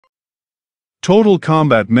Total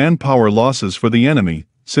combat manpower losses for the enemy,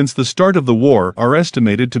 since the start of the war, are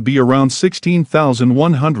estimated to be around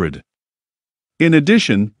 16,100. In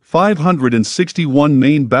addition, 561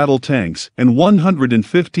 main battle tanks and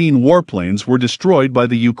 115 warplanes were destroyed by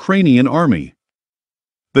the Ukrainian army.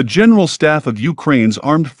 The General Staff of Ukraine's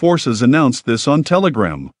Armed Forces announced this on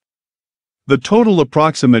Telegram. The total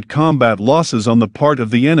approximate combat losses on the part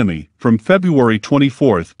of the enemy, from February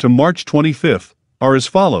 24 to March 25, are as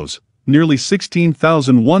follows: nearly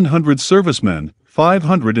 16,100 servicemen,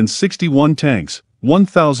 561 tanks,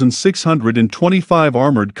 1,625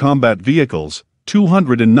 armored combat vehicles,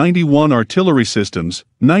 291 artillery systems,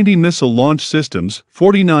 90 missile launch systems,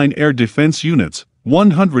 49 air defense units,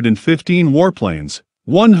 115 warplanes,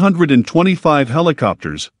 125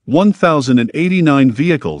 helicopters, 1,089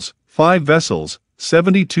 vehicles, 5 vessels,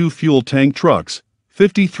 72 fuel tank trucks,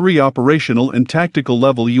 53 operational and tactical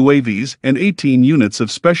level UAVs, and 18 units of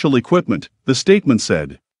special equipment, the statement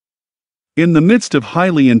said. In the midst of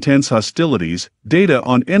highly intense hostilities, data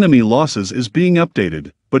on enemy losses is being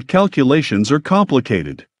updated, but calculations are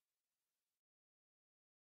complicated.